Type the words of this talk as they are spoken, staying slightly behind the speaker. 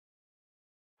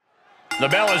The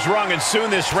bell is rung, and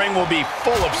soon this ring will be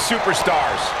full of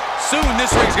superstars. Soon this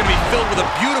ring is going to be filled with a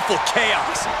beautiful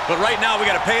chaos. But right now we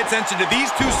got to pay attention to these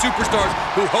two superstars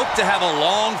who hope to have a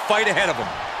long fight ahead of them.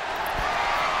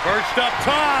 First up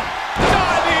top,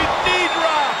 diving knee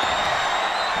drop.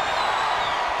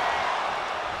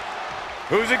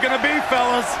 Who's it going to be,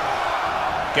 fellas?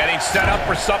 Getting set up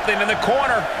for something in the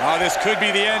corner. Oh, this could be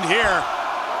the end here.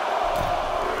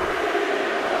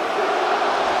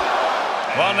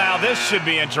 Well, now this should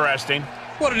be interesting.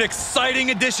 What an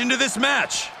exciting addition to this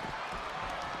match.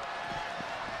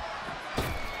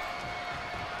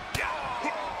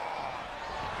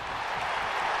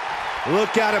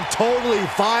 Look at him totally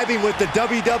vibing with the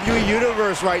WWE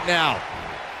Universe right now.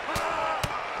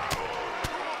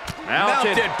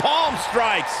 Mounted palm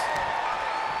strikes.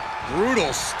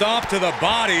 Brutal stomp to the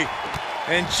body.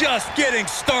 And just getting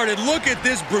started. Look at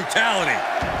this brutality.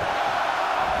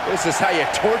 This is how you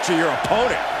torture your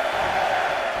opponent.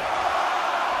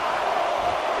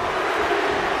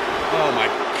 Oh my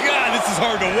God, this is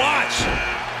hard to watch.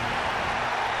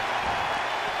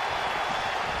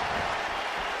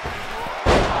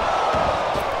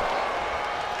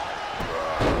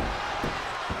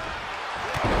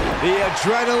 The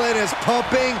adrenaline is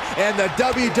pumping, and the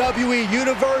WWE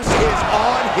Universe is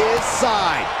on his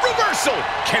side. Reversal.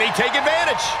 Can he take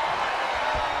advantage?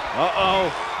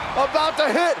 Uh-oh. About to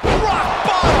hit rock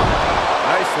bottom.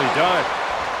 Nicely done.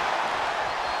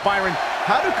 Byron,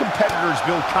 how do competitors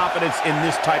build confidence in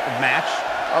this type of match?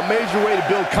 A major way to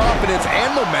build confidence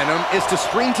and momentum is to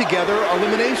string together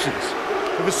eliminations.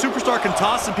 If a superstar can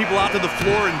toss some people out to the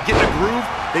floor and get in a groove,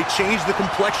 they change the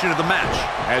complexion of the match.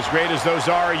 As great as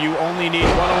those are, you only need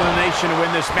one elimination to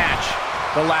win this match.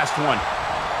 The last one.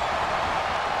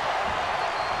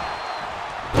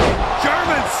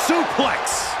 German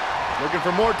suplex. Looking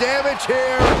for more damage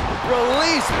here.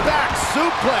 Release back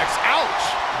suplex. Ouch.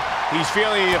 He's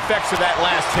feeling the effects of that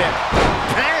last hit.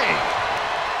 Bang.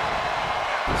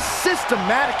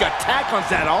 Systematic attack on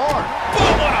that arm.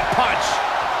 Boom, what a punch.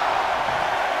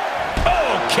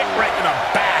 Oh, kick right in the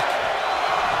back.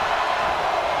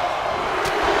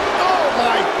 Oh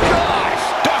my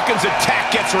gosh. Dawkins'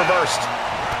 attack gets reversed.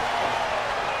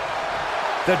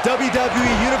 The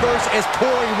WWE Universe is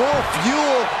pouring more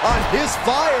fuel on his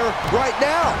fire right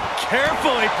now.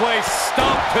 Carefully placed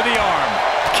stomp to the arm.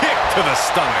 Kick to the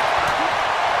stomach.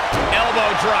 Elbow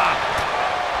drop.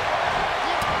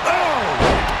 Oh!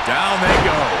 Down they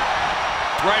go.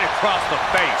 Right across the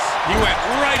face. He went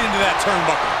right into that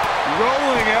turnbuckle.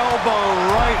 Rolling elbow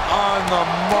right on the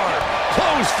mark.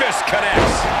 Closed fist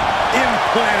connects.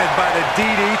 Implanted by the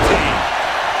DDT.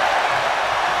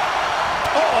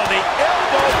 Oh, the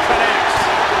elbow connects.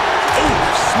 Ooh,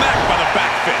 smacked by the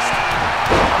back fist.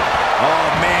 Oh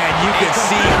man, you can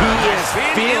see he is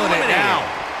feeling it now.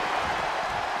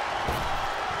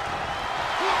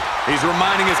 He's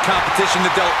reminding his competition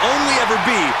that they'll only ever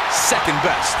be second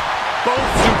best. Both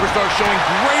superstars showing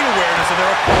great awareness of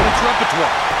their opponent's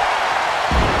repertoire.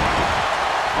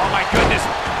 Oh my goodness.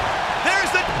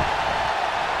 There's the...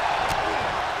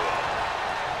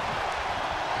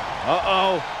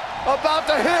 Uh-oh. About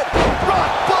to hit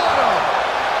rock bottom.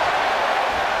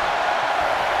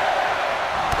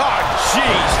 Oh,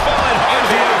 jeez. Falling hard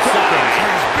to the outside.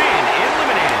 Has been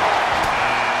eliminated.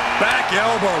 Back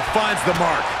elbow finds the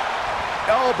mark.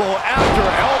 Elbow after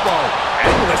elbow.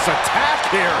 Endless attack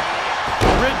here.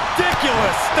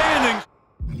 Ridiculous standing.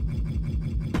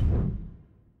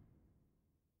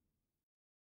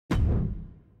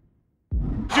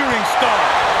 Shooting star.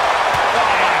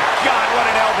 Oh my God, what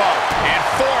an elbow. And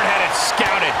Ford had it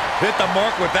scouted. Hit the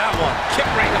mark with that one. Kick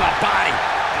right to the body.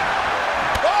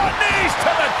 Oh, knees to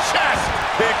the chest.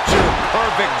 Picture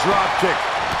perfect drop kick.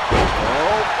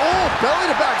 Oh, belly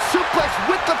to back suplex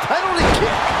with the penalty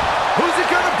kick. Who's it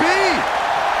gonna be?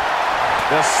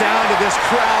 The sound of this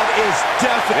crowd is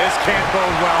deafening. This can't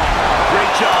bode well.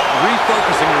 Great job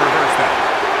refocusing to reverse that.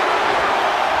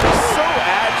 So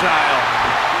agile.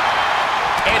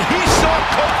 And he saw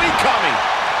Kofi coming.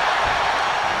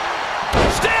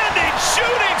 Standing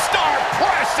shooting star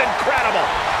press. Incredible.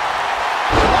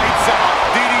 Lights out.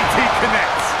 DDT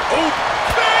connects. Oh,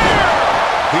 fair.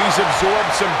 He's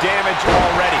absorbed some damage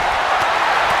already.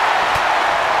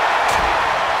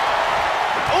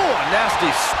 Oh, a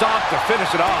nasty stomp to finish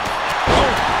it off.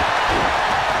 Oh.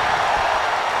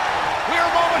 We're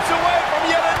moments away from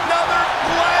yet another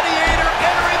gladiator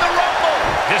entering the Rumble.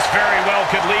 This very well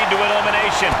could lead to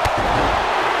elimination.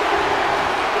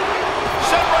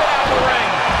 Sent right out of the ring.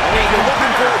 And if you're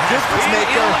looking for a difference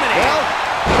maker, well,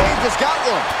 Kane just got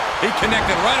one. He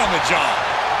connected right on the jaw.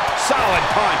 Solid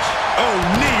punch. Oh,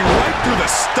 knee right through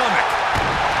the stomach.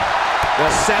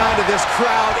 The sound of this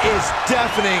crowd is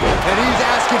deafening, and he's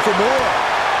asking for more.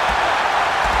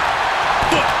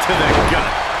 Foot to the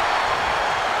gut.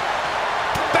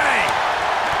 Bang!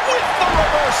 With the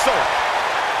reversal.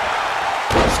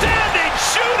 Standing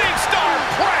shooting star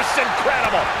press.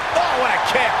 Incredible. Oh, what a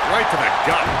kick. Right to the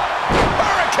gut.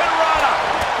 Hurricane Rana.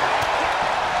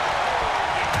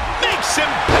 Makes him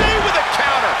pay with a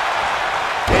counter.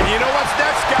 And you know what's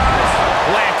next, guys?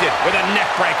 Planted with a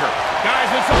neck breaker. Guys,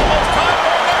 it's almost time for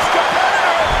our next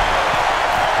competitor.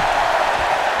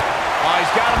 Oh,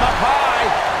 he's got him up high.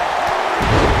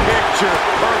 Picture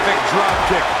perfect drop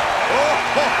kick. Oh,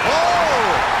 ho, ho.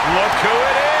 Look who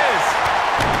it is.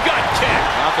 Gut kick.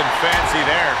 Nothing fancy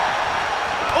there.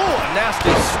 Oh, a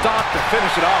nasty stop to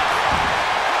finish it off.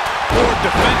 Poor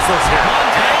defenseless here.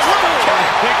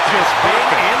 Kick just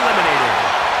perfect. Eliminated.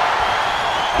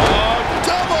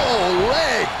 Double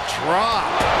leg drop.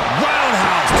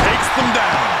 Roundhouse takes them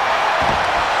down.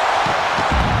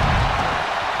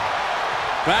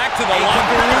 Back to the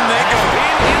locker room they go.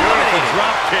 Beautiful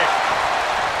drop kick.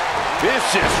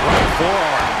 Vicious right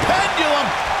forearm. Pendulum.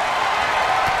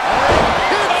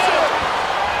 Hits it.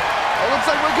 It looks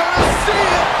like we're going to see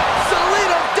it.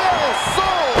 Salida del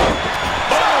Sol.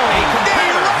 A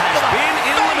competitor has been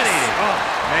eliminated. Oh,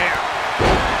 man.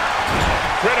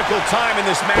 Critical time in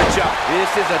this matchup.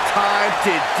 This is a time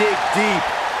to dig deep.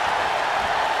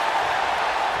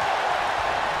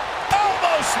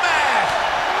 Elbow smash.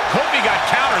 Hope he got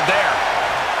countered there.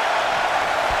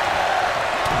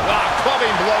 Ah,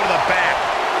 clubbing blow to the back.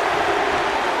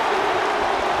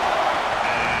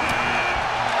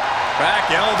 Back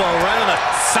elbow right on the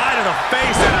side of the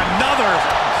face and another.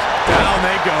 Down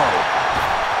they go.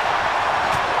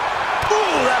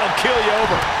 Ooh, that'll kill you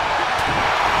over.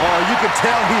 Oh, you can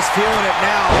tell he's feeling it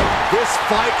now. This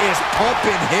fight is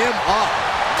pumping him up.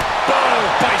 Boom,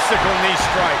 bicycle knee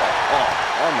strike. Oh,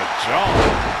 on the jaw.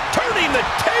 Turning the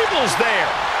tables there.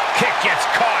 Kick gets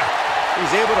caught.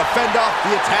 He's able to fend off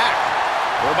the attack.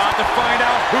 We're about to find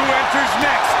out who enters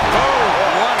next. Oh,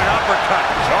 what an uppercut.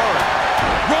 Jarring.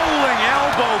 Rolling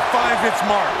elbow finds its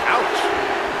mark. Ouch.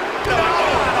 No,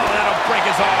 that'll break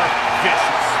his arm.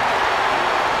 Vicious.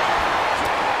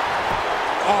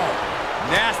 Oh,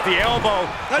 nasty elbow.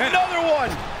 Another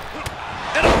one.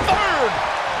 And a third.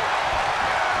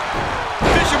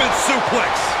 Fisherman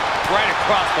suplex. Right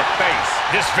across the face.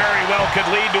 This very well could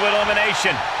lead to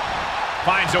elimination.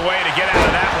 Finds a way to get out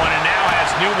of that one and now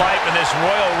has new life in this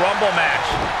Royal Rumble match.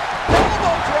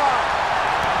 Elbow drop.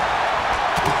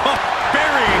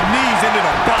 Burying knees into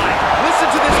the body. Listen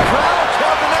to this crowd.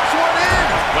 Count the next one in.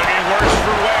 Looking worse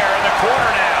for wear in the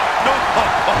corner now. No.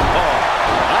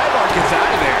 Ivar gets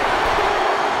out of there.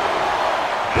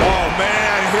 Oh,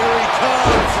 man, here he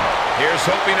comes. Here's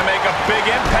hoping to make a big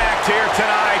impact here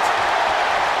tonight.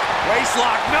 Waist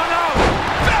lock. No.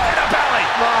 Belly to belly.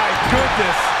 My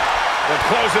goodness. The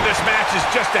close of this match is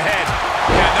just ahead.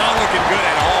 Yeah, not looking good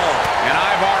at all. And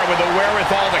Ivar with the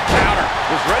wherewithal to counter.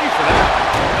 Was ready for that.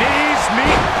 Knees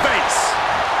meet face.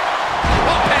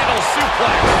 Up handle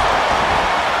suplex.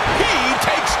 He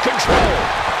takes control.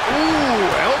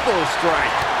 Ooh, elbow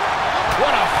strike.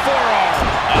 What a forearm.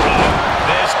 Uh-oh.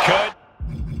 This could.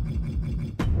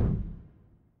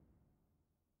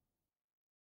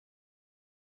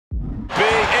 Be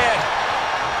it.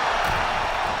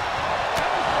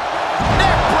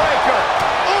 Neck breaker.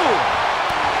 Ooh.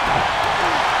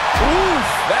 Oof,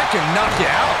 that can knock you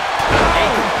out. A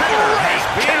competitor has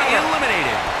been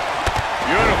eliminated.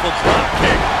 Beautiful drop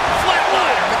kick.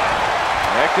 Flatliner.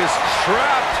 Neck is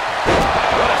trapped.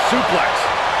 What a suplex.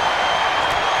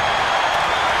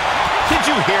 Did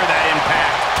you hear that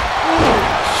impact?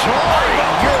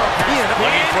 Jarring European.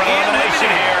 Looking for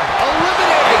elimination here.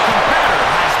 Eliminated. A competitor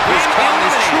has This been crowd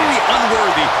is eliminated. truly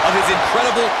unworthy of his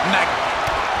incredible magnitude.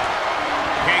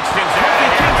 Kingston's out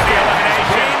of here for the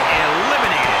elimination.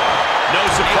 Eliminated. No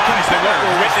surprise that what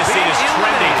we're witnessing is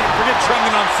trending. Forget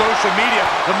trending on social media.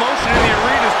 The motion in the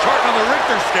arena is charting on the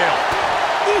Richter scale.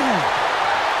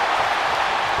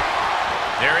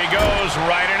 There he goes,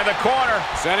 right into the corner.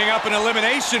 Setting up an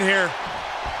elimination here.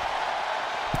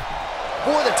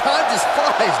 Boy, the time just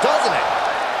flies, doesn't it?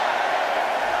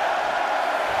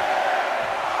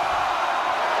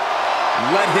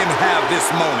 Let him have this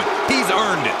moment. He's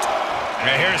earned it.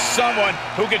 And here's someone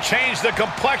who could change the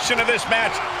complexion of this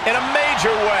match in a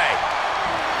major way.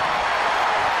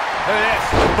 Look at this.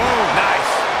 Boom.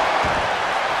 Nice.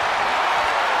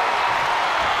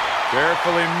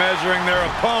 Carefully measuring their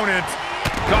opponent.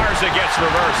 Garza gets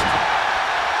reversed.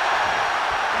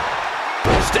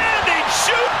 Standing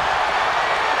shoot.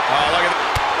 Oh, look at that.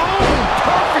 Boom,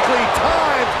 perfectly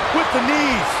timed with the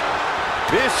knees.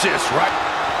 Vicious, right?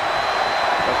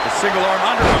 Got the single arm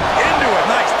underhook into a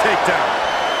nice takedown.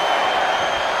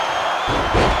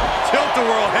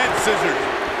 Tilt-a-whirl head scissors.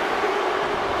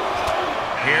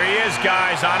 Here he is,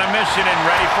 guys, on a mission and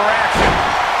ready for action.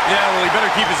 Yeah, well, he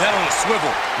better keep his head on a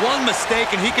swivel. One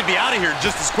mistake and he could be out of here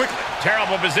just as quickly.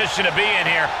 Terrible position to be in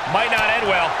here. Might not end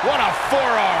well. What a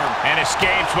forearm. And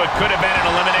escapes what could have been an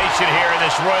elimination here in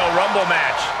this Royal Rumble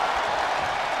match.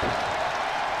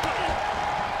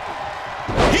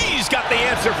 He's got the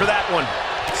answer for that one.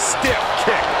 Stiff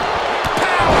kick.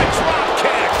 Power drop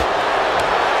kick.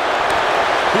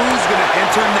 Who's going to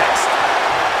enter next?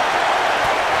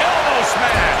 Elbow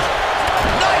smash.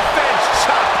 Knife edge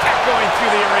chop echoing through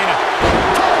the arena.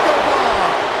 Torgo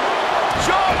bomb.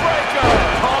 Jawbreaker.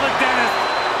 Call it, Dennis.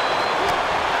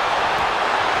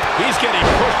 He's getting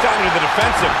pushed down into the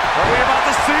defensive. Are we about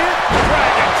to see it?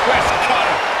 Dragon twist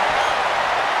cutter.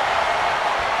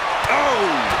 Oh,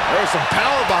 there's some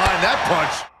power behind that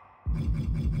punch.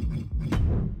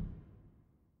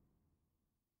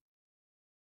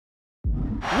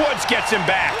 Woods gets him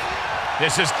back.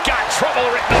 This has got trouble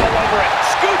written all over it.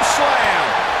 Scoop slam.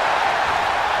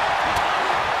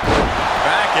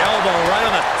 Back elbow right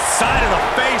on the side of the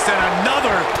face and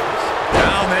another.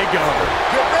 Down they go.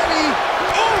 Get ready.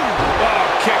 Ooh. Oh,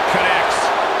 kick connects.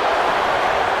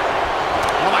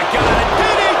 Oh, my God.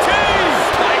 DDT.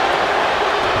 Spike.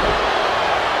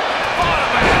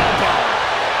 Bottom of elbow.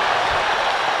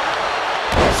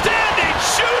 Standing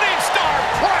shooting star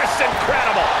press.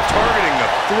 Incredible. Targeting the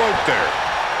throat there.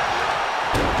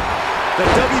 The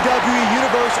WWE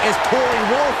Universe is pouring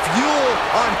more fuel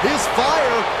on his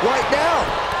fire right now.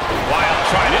 Wild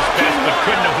tried his best, but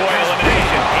couldn't avoid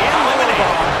elimination.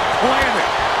 Planted.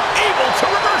 Able to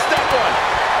reverse that one.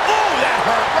 Ooh, that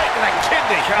hurt right in the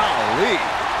kidney. Golly.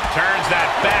 Turns that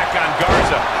back on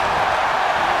Garza.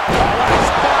 Oh, what a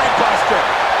spine buster.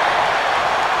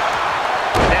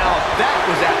 Now that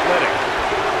was athletic.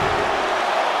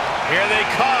 Here they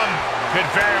come. Could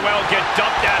very well get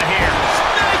dumped out of here.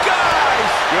 Snake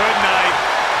eyes. Good night.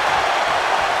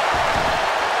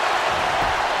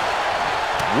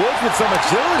 Woods with some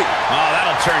agility. Oh,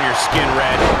 that'll turn your skin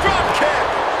red. Drop kick.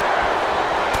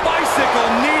 Bicycle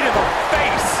knee to the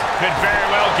face. Could very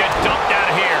well get dumped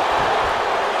out of here.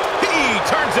 He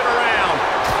turns it around.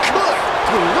 Good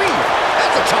grief.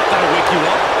 That's a chop that'll wake you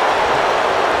up.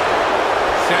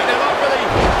 Setting him up for the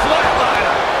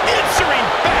flatliner. Answering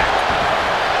back.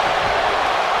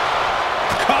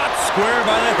 Caught square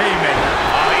by the haymaker.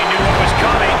 Oh, he knew what was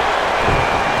coming.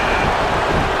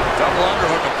 Double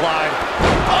underhook applied.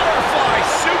 Butterfly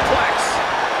suplex.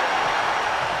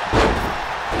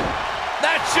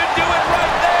 That should do it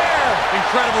right there.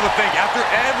 Incredible to think, after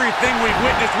everything we've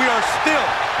witnessed, we are still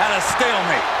at a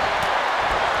stalemate.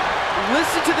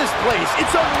 Listen to this place.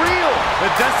 It's unreal. The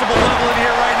decibel level in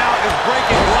here right now is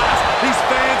breaking glass. These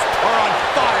fans are on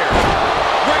fire.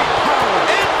 Great power.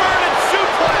 Inverted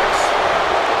suplex.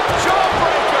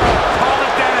 Jawbreaker. Call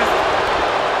it, Dennis.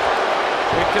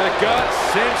 Kick to the gut.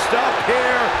 Cinched up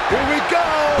here. Here we go.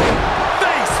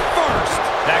 Face first.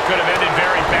 That could have ended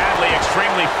very badly.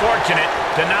 Extremely fortunate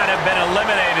to not have been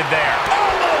eliminated there.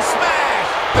 Elbow smash.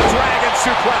 The dragon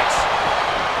suplex.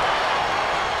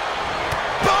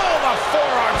 Boom, a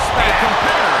forearm smash. A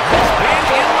competitor has been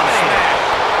eliminated.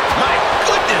 My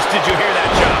goodness, did you hear that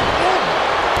jump?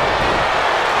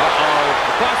 Uh-oh.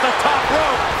 Across the top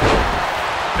rope.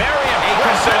 Very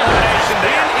impressive elimination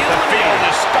there. The field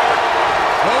is stark.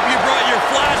 Hope you brought your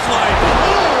flashlight.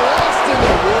 Ooh, lost in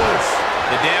the woods.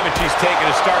 The damage he's taken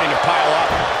is starting to pile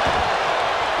up.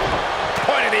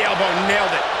 Point of the elbow,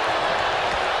 nailed it.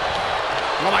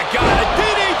 Oh my God, a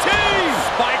DDT!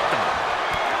 Spiked him.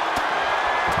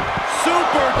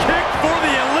 Super kick for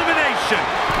the elimination.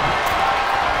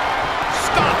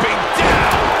 Stomping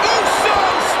down. Uso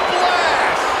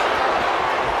splash!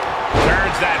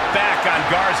 Turns that back on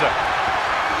Garza.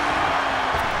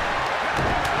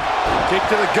 Kick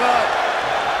to the gut.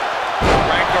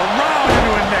 Cranked around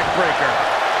into a neck breaker.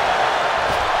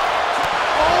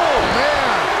 Oh,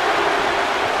 man.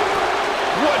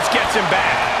 Woods gets him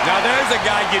back. Now there's a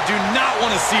guy you do not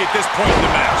want to see at this point in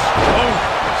the match. Oh,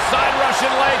 side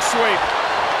Russian leg sweep.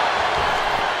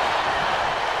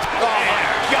 Oh my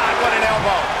God, what an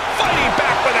elbow. Fighting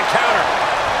back with a counter.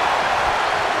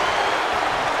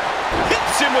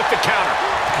 Hits him with the counter.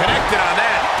 Connected on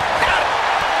that. Got it.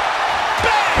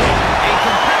 Bang! A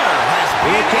competitor has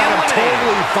been eliminated.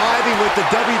 Totally vibing with the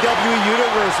WWE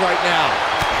Universe right now.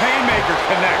 Haymaker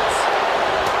connects.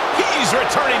 He's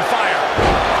returning fire.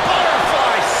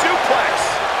 Butterfly suplex.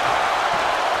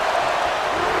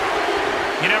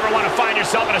 You never want to find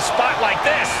yourself in a spot like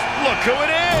this. Look who it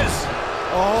is.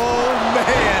 Oh,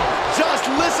 man. Just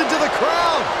listen to the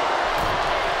crowd.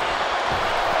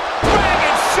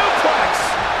 Dragon suplex.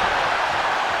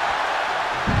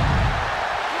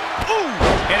 Ooh.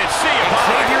 And it's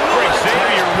Xavier Woods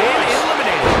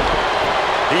eliminated.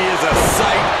 He is a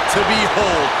sight to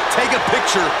behold. Take a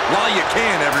picture while you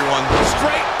can, everyone.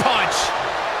 Straight punch.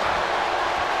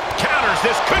 Counters.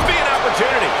 This could be an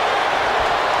opportunity.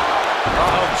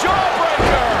 Oh,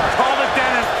 jawbreaker. Call it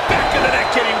Dennis. Back of the neck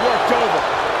getting worked over.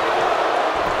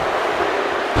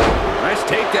 Nice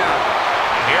takedown.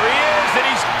 Here he is, and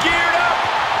he's geared up.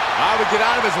 I would get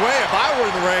out of his way if I were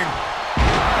in the ring.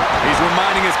 He's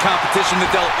reminding his competition that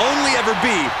they'll only ever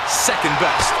be second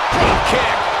best. Drop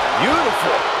kick.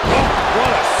 Beautiful. Oh,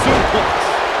 what a suplex.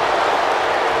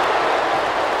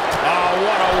 Oh,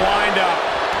 what a wind-up.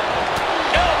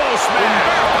 Elbow smash.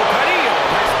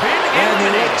 And the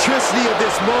electricity of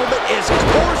this moment is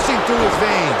coursing through his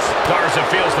veins. Garza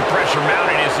feels the pressure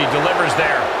mounting as he delivers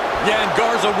there. Yeah, and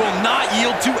Garza will not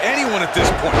yield to anyone at this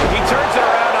point. He turns it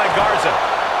around on Garza.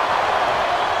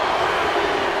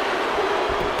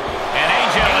 And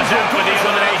Angel is out for the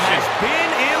elimination. Has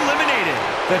been eliminated.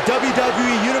 The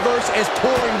WWE Universe is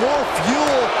pouring more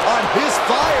fuel on his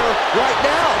fire right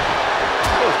now.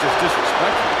 That was just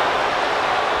disrespectful.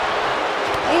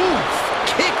 Oof,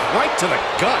 kick right to the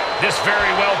gut. This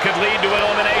very well could lead to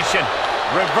elimination.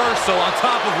 Reversal on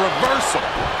top of reversal.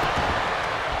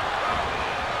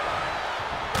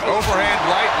 Overhand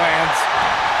right lands.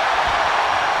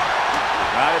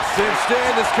 Got it cinched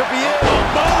in. This could be it.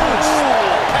 Boom!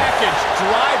 Package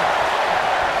driver.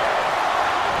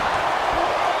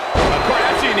 Of course,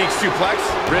 that's a unique suplex.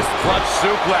 Wrist clutch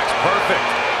suplex. Perfect.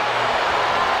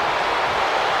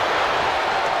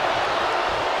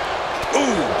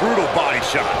 Ooh, brutal body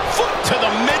shot. Foot to the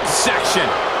midsection.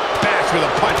 Bash with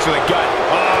a punch to the gut.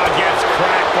 Oh, gets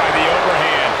cracked by the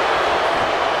overhand.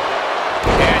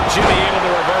 And Jimmy able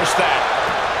to reverse that.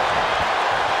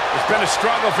 It's been a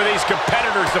struggle for these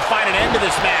competitors to find an end to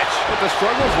this match. But the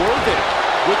struggle's worth it.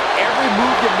 With every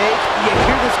move you make, you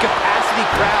hear this capacity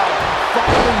crowd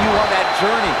following you on that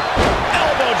journey.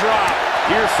 Elbow drop.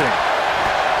 Piercing.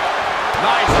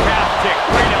 Nice calf kick.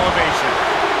 Great elevation.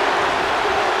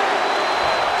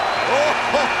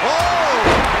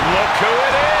 Look who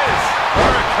it is.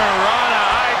 Hurricanrana,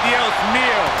 ideal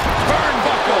meal.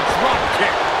 Turnbuckle drop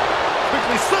kick.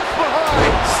 Quickly slips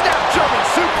behind. Snap German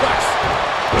suplex.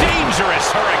 Dangerous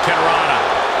Hurricanrana.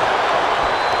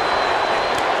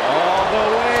 All the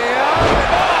way up.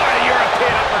 Oh, a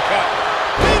European uppercut.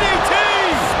 DDT.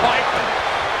 Spiked.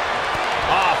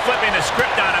 Oh, flipping the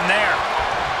script on him there.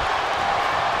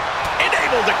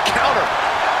 Enabled to counter.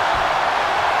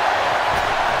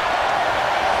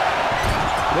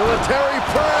 Military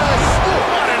press.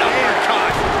 What an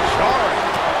uppercut. Jarring.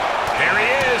 There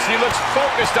he is. He looks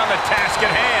focused on the task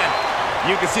at hand.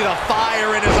 You can see the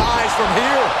fire in his eyes from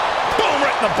here. Boom,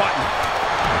 right in the button.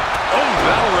 Oh,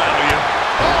 that'll rattle you.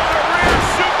 Oh, a rear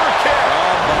super kick.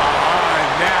 From behind,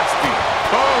 nasty.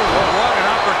 Boom, what an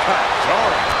uppercut.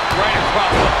 Jarring. Right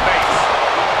across the face.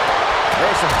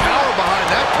 There's some power behind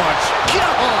that punch.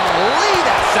 Golly,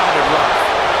 that sounded rough.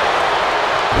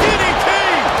 DDT.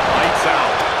 Lights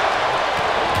out.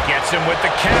 Gets him with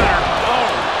the counter.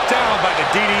 Oh, down by the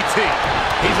DDT.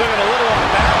 He's looking a little off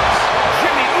balance.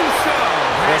 Jimmy Uso.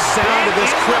 The sound of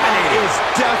this crowd is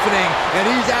deafening, and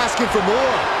he's asking for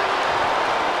more.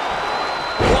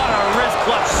 What a wrist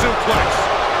clutch suplex.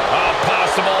 A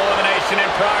possible elimination in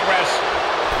progress.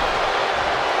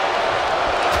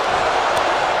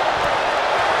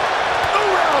 The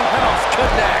roundhouse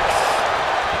connects.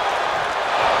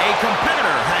 A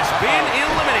competitor has been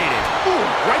eliminated. Ooh,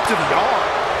 right to the arm.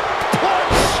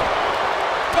 Punch.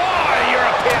 Oh, a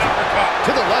European uppercut.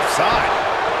 To the left side.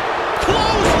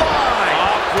 Clothesline.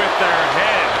 Off with their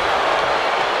head.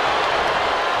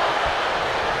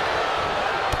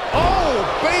 Oh,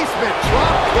 basement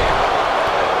drop kick.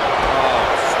 Oh,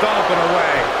 stomping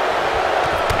away.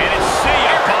 And it's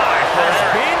bye for Has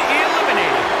Eric. been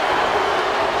eliminated.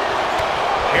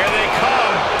 Here they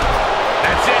come.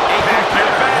 That's it. A Pack your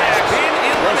competitor has bags. been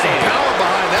There's some eliminated. power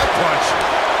behind that punch.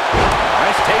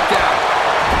 Nice takedown.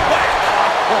 Whack.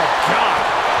 Oh, God.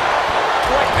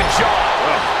 Right in the jaw.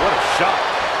 Oh, what a shot.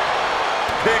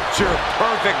 Picture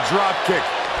perfect drop kick.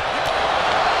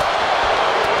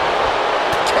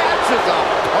 Catches a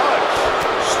punch.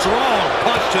 Strong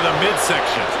punch to the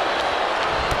midsection.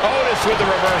 Otis with the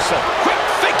reversal. Quick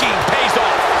thinking pays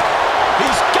off.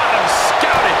 He's got him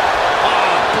scouted.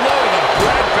 Oh, blow to the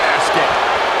breadbasket.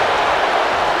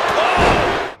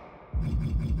 Oh!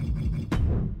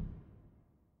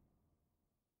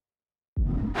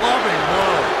 Loving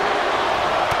move.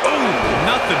 Ooh,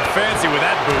 Nothing fancy with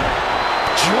that boot.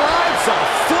 Drives a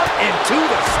foot into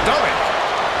the stomach.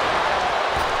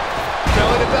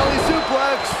 Belly-to-belly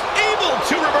suplex. Able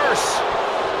to reverse.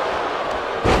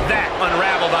 That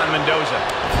unraveled on Mendoza.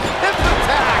 Hip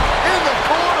attack in the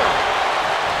corner.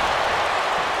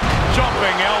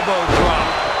 Jumping elbow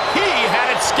drop. He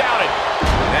had it scouted.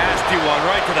 Nasty one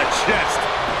right to the chest.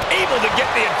 Able to get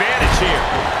the advantage here.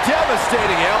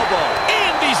 Devastating elbow.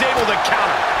 And he's able to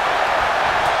counter.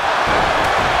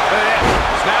 Look at this.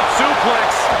 Snap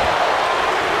suplex.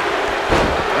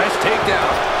 Nice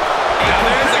takedown. Now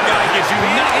there's a guy you do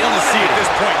not want to see at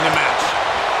this point in the match.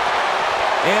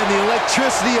 And the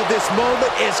electricity of this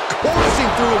moment is coursing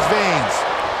through his veins.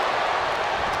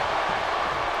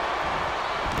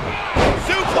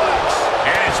 Suplex.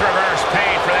 And it's reverse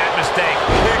pain for that mistake.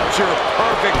 Picture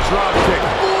perfect drop kick.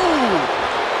 Ooh.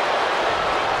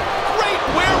 Great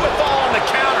wherewithal on the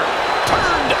counter.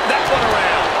 Turned that one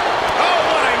around. Oh,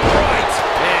 what a right.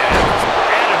 Yeah, some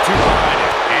attitude behind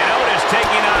it. And Otis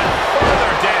taking on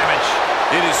further damage.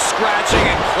 It is scratching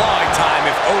and clawing time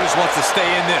if Otis wants to stay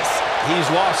in this. He's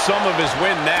lost some of his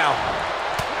wind now.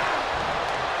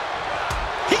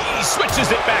 He switches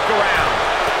it back around.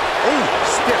 Ooh,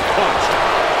 stiff punch.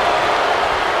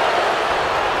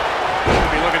 Gonna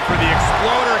be looking for the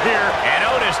exploder here. And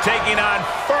Otis taking on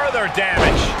further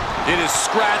damage. It is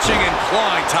scratching and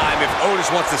clawing time if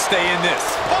Otis wants to stay in this.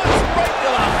 Punch right to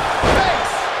the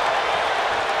face.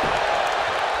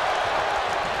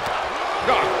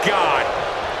 Oh, God.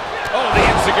 Oh, the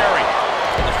enziguri.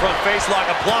 The front face lock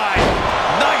applied.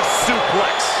 Nice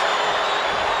suplex.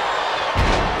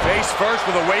 Face first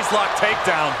with a waistlock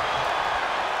takedown.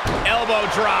 Elbow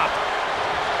drop.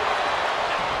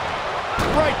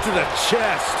 Right to the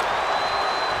chest.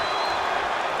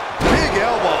 Big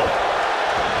elbow.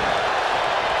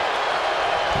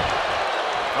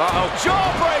 Uh-oh.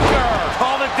 Jawbreaker.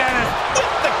 Call it, Dennis.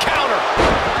 With the counter.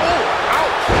 Oh,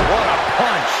 ouch. What a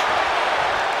punch.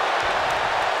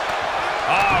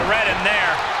 Oh, red in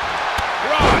there.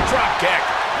 Raw drop kick.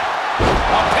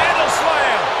 A panel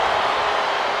slam.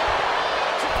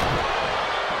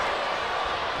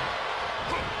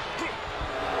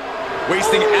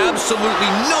 Wasting absolutely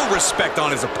no respect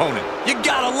on his opponent. You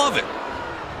gotta love it.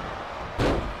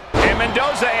 And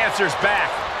Mendoza answers back.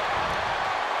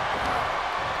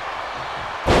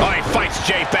 Oh, he fights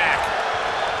Jay back.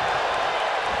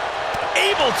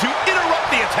 Able to interrupt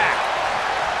the attack.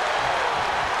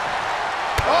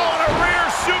 Oh, and a rear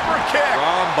super kick.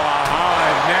 From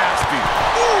behind, nasty.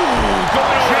 Ooh,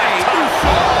 going over Jay the top.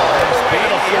 Uso has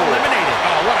been eliminated.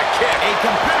 Oh, what a kick. A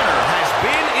competitor has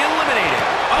been eliminated.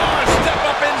 Oh, a step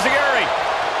up enziguri.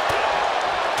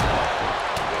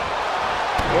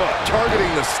 Oh,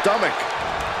 targeting the stomach.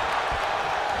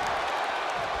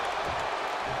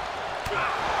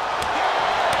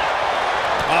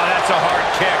 Oh, that's a hard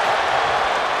kick.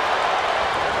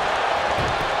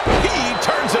 He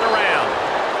turns it around.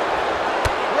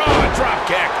 Raw drop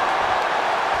kick.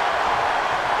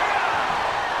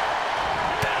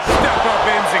 Step up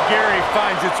enziguri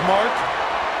finds its mark.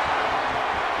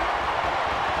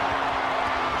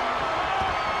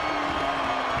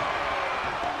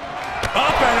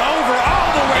 Up and over,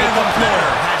 all the way to the floor.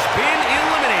 Has been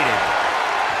eliminated.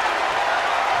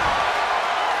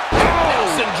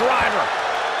 Nelson driver.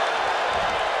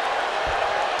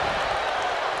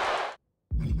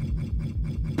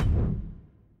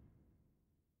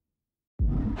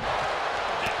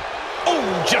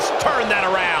 Oh, just turn that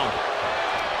around.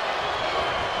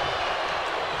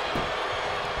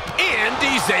 And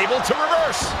he's able to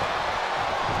reverse.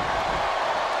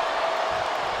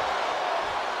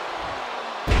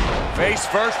 Face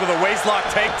first with a waistlock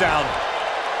takedown.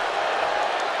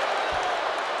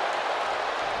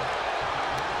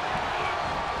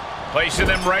 Placing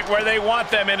them right where they want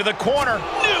them, into the corner.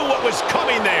 Knew what was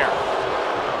coming there.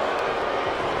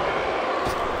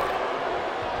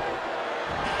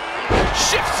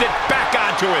 Shifts it back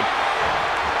onto him.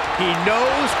 He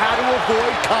knows how to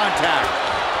avoid contact.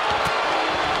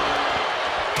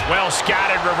 Well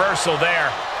scouted reversal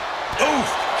there. Oof,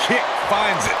 kick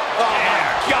finds it. Oh, my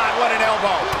God, what an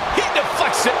elbow. He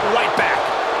deflects it right back.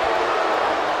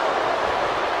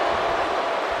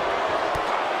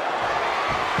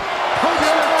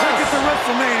 Took it to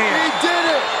WrestleMania. He did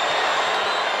it.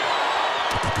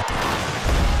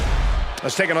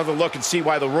 Let's take another look and see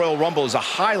why the Royal Rumble is a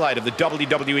highlight of the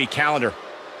WWE calendar.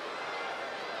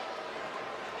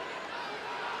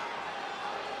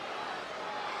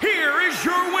 Here is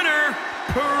your winner,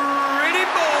 Pretty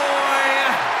Boy,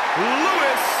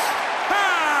 Lewis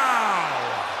Howe.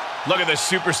 Look at this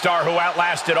superstar who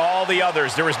outlasted all the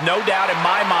others. There is no doubt in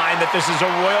my mind that this is a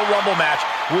Royal Rumble match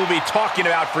we'll be talking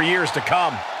about for years to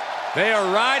come. They are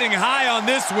riding high on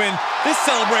this win. This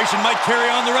celebration might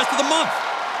carry on the rest of the month.